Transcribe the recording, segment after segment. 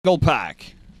Angle-Park.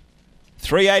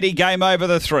 380 game over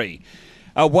the 3.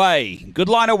 Away. Good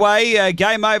line away.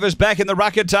 Game over's back in the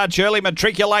rucker touch. Early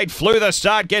Matriculate flew the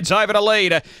start, gets over to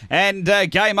lead. And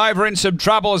Game Over in some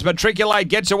trouble as Matriculate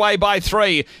gets away by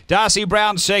 3. Darcy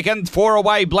Brown second. 4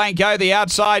 away Blanco. The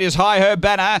outside is High Her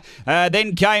Banner.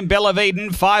 Then came Belle of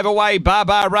Eden. 5 away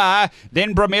Barbara.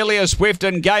 Then Bramelia Swift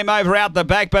and Game Over out the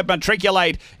back. But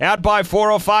Matriculate out by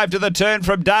 4 or 5 to the turn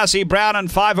from Darcy Brown.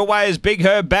 And 5 away is Big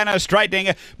Herb Banner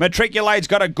straightening. Matriculate's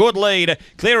got a good lead.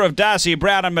 Clear of Darcy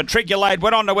Brown, and Matriculate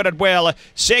went on to win it well.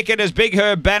 Second is Big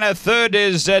Herb Banner. Third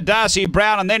is Darcy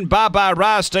Brown, and then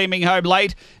Barbara steaming home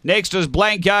late. Next is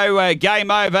Blanco, Game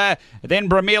Over. Then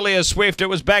Bramelia Swift. It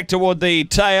was back toward the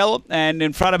tail, and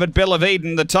in front of it Belle of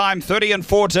Eden. The time 30 and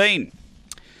 14.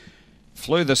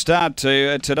 Flew the start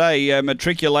to today.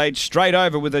 Matriculate straight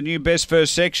over with a new best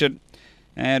first section.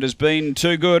 And has been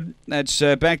too good. That's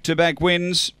back-to-back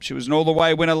wins. She was an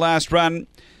all-the-way winner last run.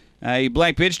 A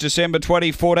black pitch, December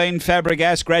 2014,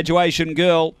 Fabregas Graduation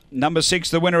Girl. Number 6,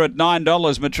 the winner at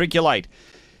 $9, Matriculate.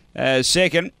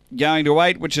 Second, going to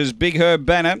 8, which is Big Herb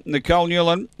Banner, Nicole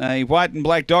Newland. A white and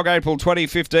black dog, April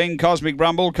 2015, Cosmic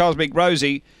Rumble, Cosmic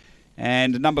Rosie.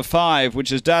 And number 5,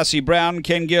 which is Darcy Brown,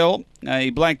 Ken Gill. A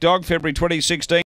black dog, February 2016.